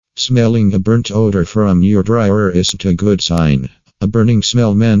Smelling a burnt odor from your dryer isn't a good sign. A burning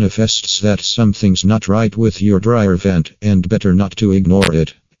smell manifests that something's not right with your dryer vent, and better not to ignore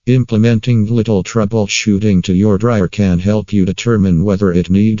it. Implementing little troubleshooting to your dryer can help you determine whether it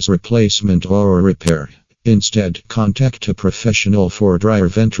needs replacement or repair. Instead, contact a professional for dryer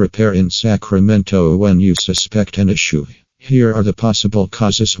vent repair in Sacramento when you suspect an issue. Here are the possible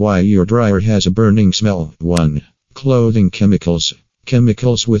causes why your dryer has a burning smell. 1. Clothing chemicals.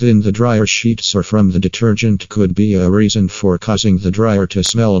 Chemicals within the dryer sheets or from the detergent could be a reason for causing the dryer to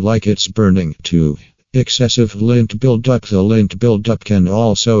smell like it's burning. 2. Excessive lint buildup. The lint buildup can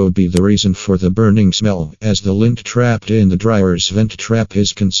also be the reason for the burning smell, as the lint trapped in the dryer's vent trap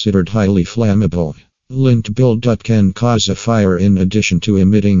is considered highly flammable. Lint buildup can cause a fire in addition to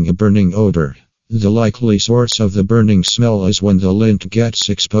emitting a burning odor. The likely source of the burning smell is when the lint gets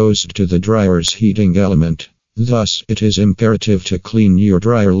exposed to the dryer's heating element. Thus, it is imperative to clean your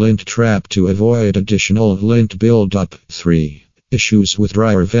dryer lint trap to avoid additional lint buildup. 3. Issues with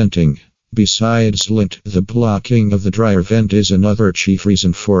dryer venting. Besides lint, the blocking of the dryer vent is another chief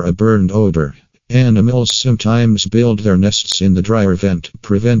reason for a burned odor. Animals sometimes build their nests in the dryer vent,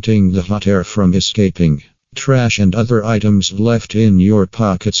 preventing the hot air from escaping. Trash and other items left in your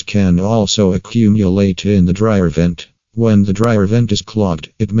pockets can also accumulate in the dryer vent. When the dryer vent is clogged,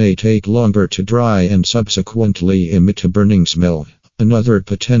 it may take longer to dry and subsequently emit a burning smell. Another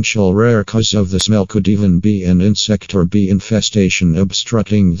potential rare cause of the smell could even be an insect or bee infestation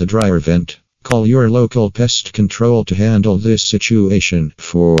obstructing the dryer vent. Call your local pest control to handle this situation.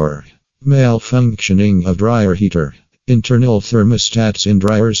 4. Malfunctioning of dryer heater. Internal thermostats in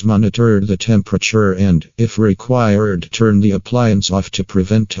dryers monitor the temperature and, if required, turn the appliance off to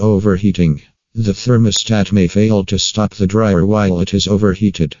prevent overheating. The thermostat may fail to stop the dryer while it is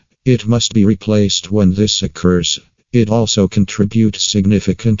overheated. It must be replaced when this occurs. It also contributes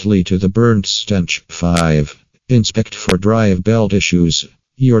significantly to the burnt stench. 5. Inspect for drive belt issues.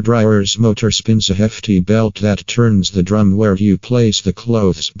 Your dryer's motor spins a hefty belt that turns the drum where you place the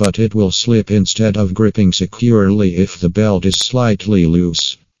clothes, but it will slip instead of gripping securely if the belt is slightly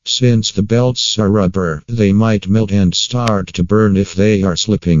loose. Since the belts are rubber, they might melt and start to burn if they are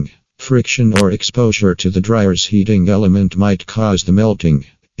slipping. Friction or exposure to the dryer's heating element might cause the melting.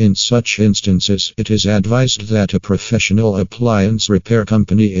 In such instances, it is advised that a professional appliance repair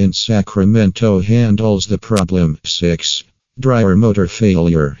company in Sacramento handles the problem. 6. Dryer motor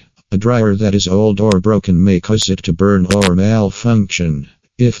failure. A dryer that is old or broken may cause it to burn or malfunction.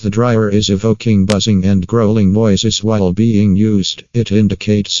 If the dryer is evoking buzzing and growling noises while being used, it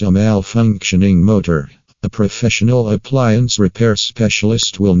indicates a malfunctioning motor. A professional appliance repair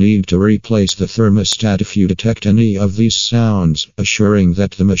specialist will need to replace the thermostat if you detect any of these sounds, assuring that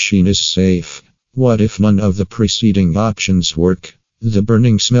the machine is safe. What if none of the preceding options work? The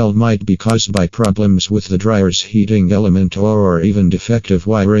burning smell might be caused by problems with the dryer's heating element or even defective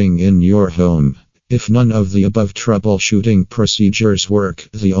wiring in your home. If none of the above troubleshooting procedures work,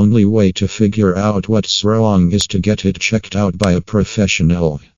 the only way to figure out what's wrong is to get it checked out by a professional.